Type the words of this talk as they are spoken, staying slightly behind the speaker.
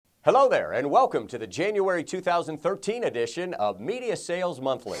Hello there, and welcome to the January 2013 edition of Media Sales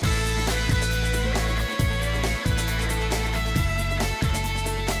Monthly.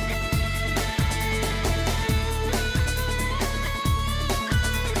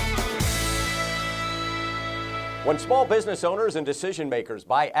 When small business owners and decision makers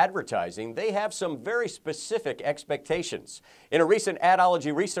buy advertising, they have some very specific expectations. In a recent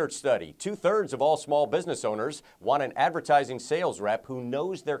Adology research study, 2/3 of all small business owners want an advertising sales rep who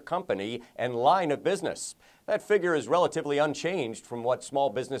knows their company and line of business. That figure is relatively unchanged from what small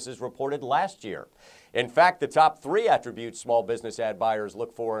businesses reported last year. In fact, the top 3 attributes small business ad buyers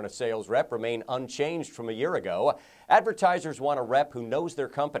look for in a sales rep remain unchanged from a year ago. Advertisers want a rep who knows their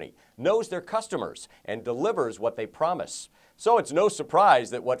company, knows their customers, and delivers what they promise. So it's no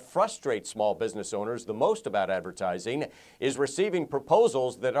surprise that what frustrates small business owners the most about advertising is receiving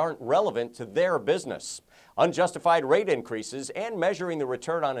proposals that aren't relevant to their business. Unjustified rate increases and measuring the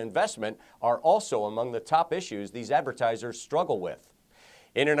return on investment are also among the top issues these advertisers struggle with.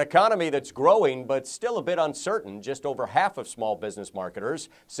 In an economy that's growing but still a bit uncertain, just over half of small business marketers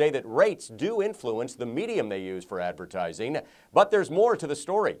say that rates do influence the medium they use for advertising. But there's more to the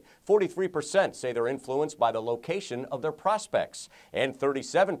story. 43% say they're influenced by the location of their prospects, and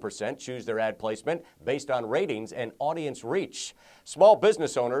 37% choose their ad placement based on ratings and audience reach. Small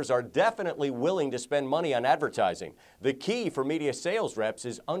business owners are definitely willing to spend money on advertising. The key for media sales reps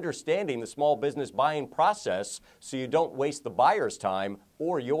is understanding the small business buying process so you don't waste the buyer's time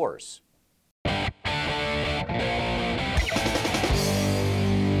or yours.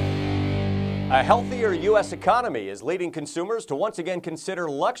 A healthier U.S. economy is leading consumers to once again consider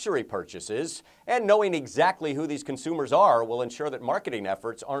luxury purchases, and knowing exactly who these consumers are will ensure that marketing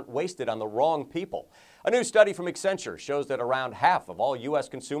efforts aren't wasted on the wrong people. A new study from Accenture shows that around half of all U.S.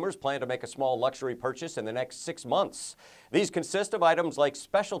 consumers plan to make a small luxury purchase in the next 6 months. These consist of items like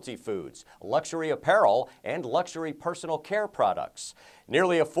specialty foods, luxury apparel, and luxury personal care products.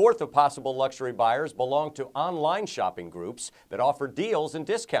 Nearly a fourth of possible luxury buyers belong to online shopping groups that offer deals and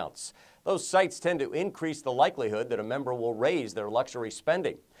discounts. Those sites tend to increase the likelihood that a member will raise their luxury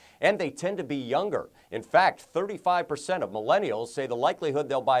spending. And they tend to be younger. In fact, 35% of millennials say the likelihood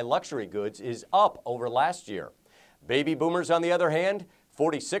they'll buy luxury goods is up over last year. Baby boomers, on the other hand,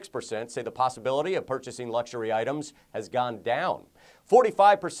 46% say the possibility of purchasing luxury items has gone down.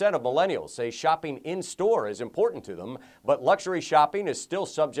 45% of millennials say shopping in-store is important to them, but luxury shopping is still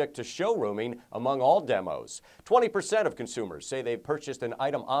subject to showrooming among all demos. 20% of consumers say they've purchased an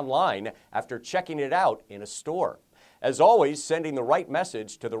item online after checking it out in a store. As always, sending the right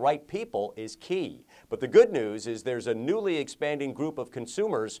message to the right people is key. But the good news is there's a newly expanding group of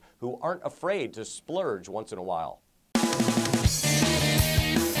consumers who aren't afraid to splurge once in a while.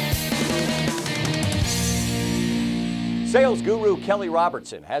 Sales guru Kelly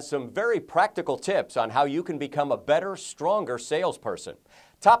Robertson has some very practical tips on how you can become a better, stronger salesperson.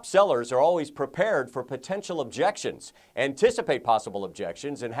 Top sellers are always prepared for potential objections, anticipate possible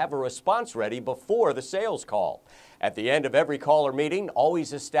objections, and have a response ready before the sales call. At the end of every call or meeting,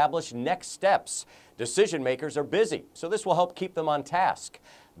 always establish next steps. Decision makers are busy, so this will help keep them on task.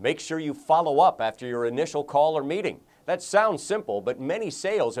 Make sure you follow up after your initial call or meeting. That sounds simple, but many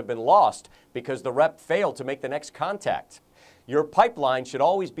sales have been lost because the rep failed to make the next contact. Your pipeline should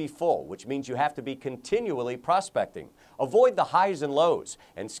always be full, which means you have to be continually prospecting. Avoid the highs and lows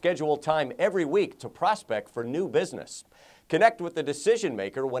and schedule time every week to prospect for new business. Connect with the decision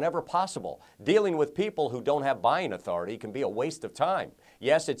maker whenever possible. Dealing with people who don't have buying authority can be a waste of time.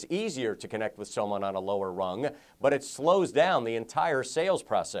 Yes, it's easier to connect with someone on a lower rung, but it slows down the entire sales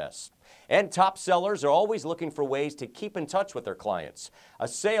process. And top sellers are always looking for ways to keep in touch with their clients. A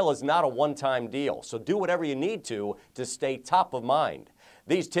sale is not a one-time deal, so do whatever you need to stay top of mind.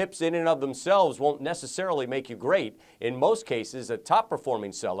 These tips in and of themselves won't necessarily make you great. In most cases, a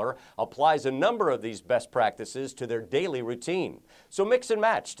top-performing seller applies a number of these best practices to their daily routine. So mix and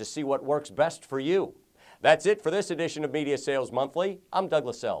match to see what works best for you. That's it for this edition of Media Sales Monthly. I'm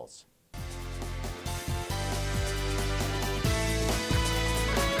Douglas Sells.